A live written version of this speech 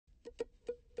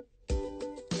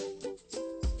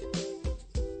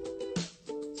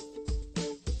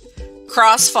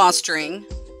cross-fostering,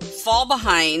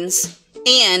 fall-behinds,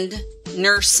 and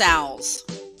nurse sows.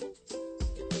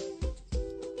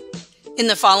 In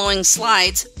the following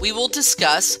slides, we will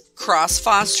discuss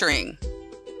cross-fostering.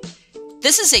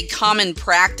 This is a common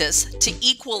practice to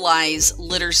equalize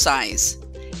litter size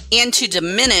and to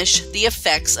diminish the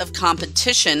effects of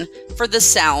competition for the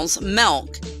sow's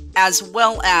milk, as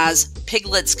well as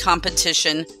piglets'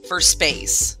 competition for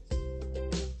space.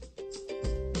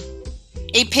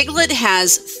 A piglet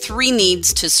has 3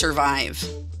 needs to survive: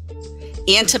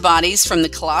 antibodies from the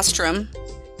colostrum,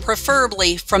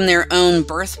 preferably from their own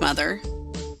birth mother,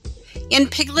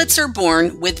 and piglets are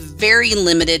born with very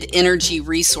limited energy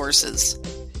resources,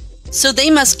 so they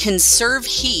must conserve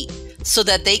heat so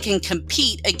that they can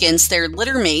compete against their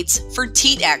litter mates for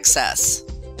teat access.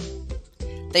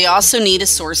 They also need a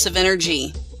source of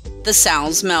energy, the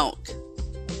sow's milk.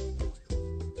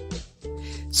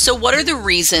 So what are the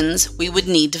reasons we would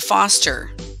need to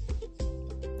foster?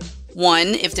 1,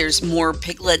 if there's more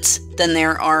piglets than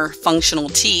there are functional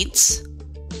teats.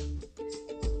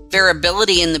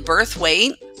 Variability in the birth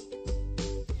weight.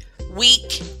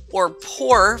 Weak or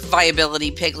poor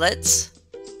viability piglets.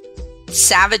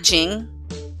 Savaging.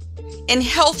 And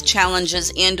health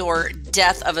challenges and/or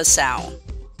death of a sow.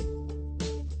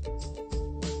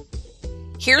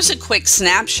 Here's a quick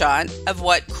snapshot of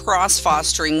what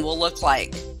cross-fostering will look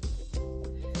like.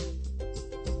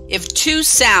 If 2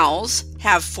 sows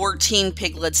have 14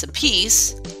 piglets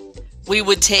apiece, we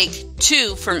would take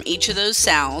 2 from each of those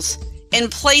sows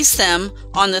and place them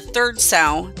on the 3rd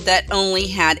sow that only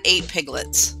had 8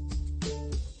 piglets.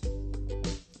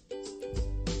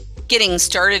 Getting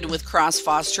started with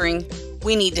cross-fostering,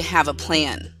 we need to have a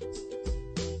plan.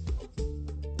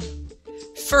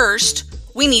 First,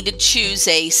 we need to choose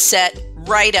a set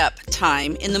write-up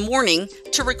time in the morning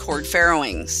to record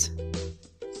farrowings.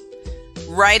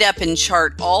 Write up and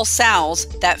chart all sows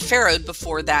that farrowed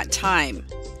before that time.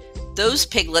 Those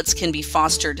piglets can be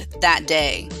fostered that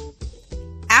day.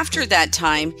 After that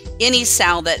time, any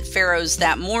sow that farrows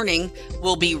that morning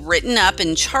will be written up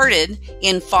and charted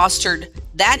and fostered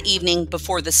that evening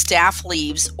before the staff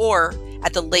leaves, or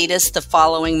at the latest the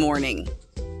following morning.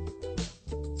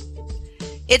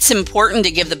 It's important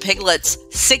to give the piglets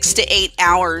 6 to 8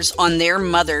 hours on their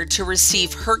mother to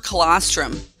receive her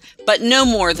colostrum, but no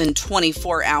more than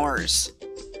 24 hours.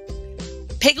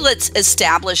 Piglets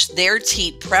establish their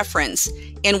teat preference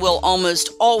and will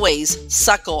almost always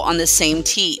suckle on the same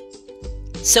teat.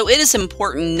 So it is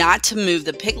important not to move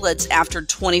the piglets after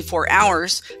 24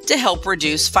 hours to help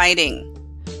reduce fighting.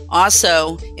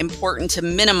 Also important to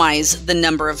minimize the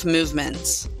number of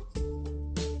movements.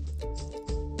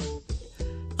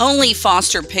 Only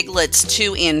foster piglets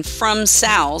to and from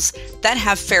sows that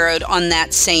have farrowed on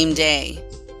that same day.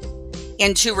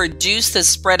 And to reduce the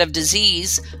spread of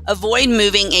disease, avoid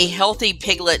moving a healthy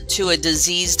piglet to a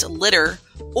diseased litter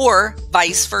or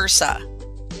vice versa.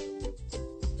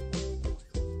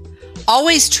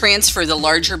 Always transfer the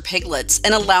larger piglets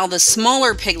and allow the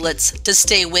smaller piglets to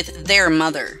stay with their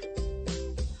mother.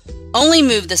 Only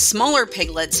move the smaller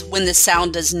piglets when the sow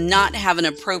does not have an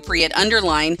appropriate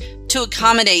underline to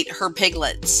accommodate her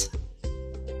piglets.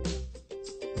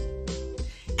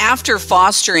 After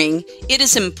fostering, it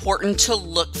is important to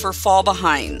look for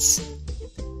fall-behinds.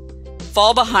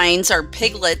 Fall-behinds are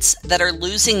piglets that are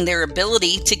losing their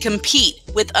ability to compete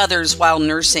with others while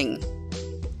nursing.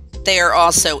 They are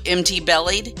also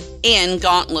empty-bellied and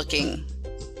gaunt-looking.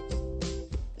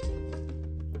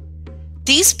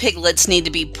 These piglets need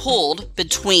to be pulled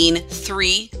between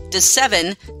 3 to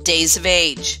 7 days of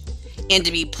age and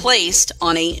to be placed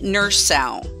on a nurse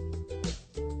sow.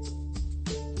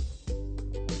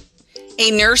 A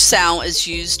nurse sow is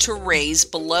used to raise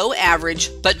below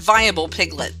average but viable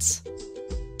piglets.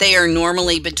 They are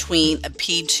normally between a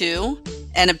P2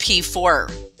 and a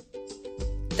P4.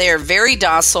 They are very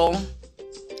docile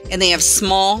and they have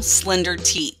small, slender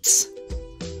teats.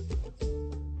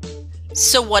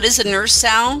 So what is a nurse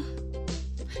sow?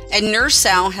 A nurse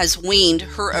sow has weaned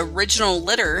her original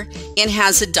litter and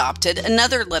has adopted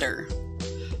another litter.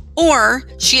 Or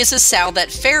she is a sow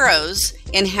that farrows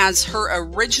and has her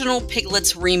original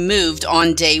piglets removed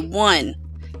on day 1.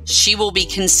 She will be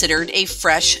considered a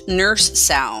fresh nurse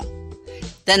sow.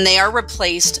 Then they are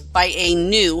replaced by a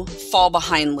new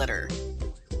fall-behind litter.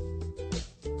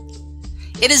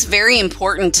 It is very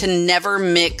important to never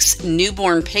mix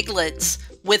newborn piglets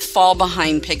with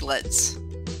fall-behind piglets.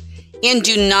 And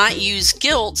do not use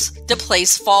gilts to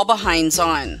place fall-behinds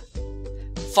on.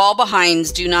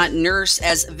 Fall-behinds do not nurse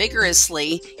as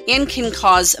vigorously and can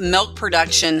cause milk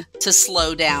production to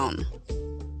slow down.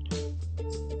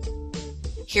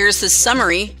 Here's the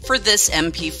summary for this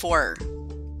MP4.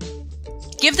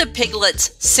 Give the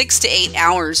piglets 6 to 8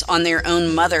 hours on their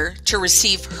own mother to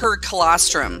receive her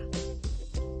colostrum.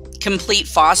 Complete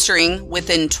fostering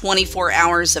within 24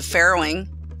 hours of farrowing.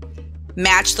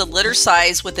 Match the litter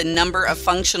size with the number of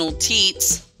functional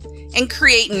teats, and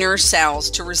create nurse sows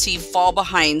to receive fall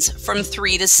behinds from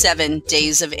 3 to 7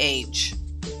 days of age.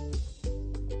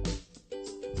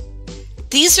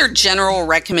 These are general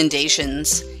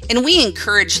recommendations, and we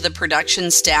encourage the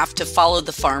production staff to follow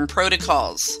the farm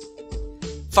protocols.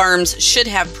 Farms should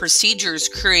have procedures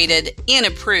created and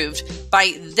approved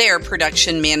by their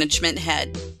production management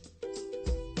head.